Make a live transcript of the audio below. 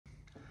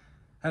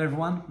Hello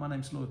everyone, my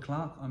name's Lloyd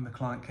Clarke. I'm the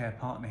Client Care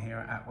Partner here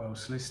at Attwells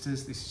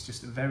Solicitors. This is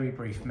just a very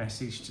brief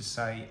message to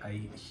say a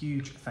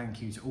huge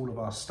thank you to all of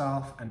our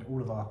staff and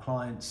all of our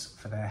clients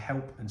for their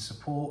help and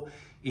support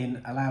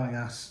in allowing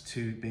us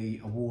to be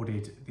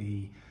awarded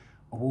the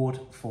award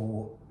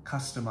for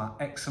Customer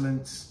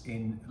Excellence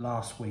in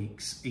last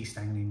week's East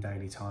Anglian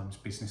Daily Times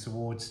Business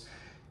Awards.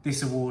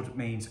 This award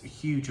means a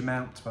huge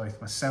amount to both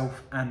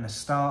myself and the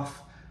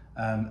staff,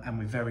 and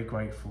we're very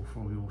grateful for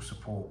all your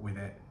support with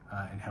it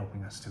in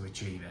helping us to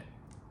achieve it.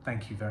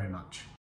 Thank you very much.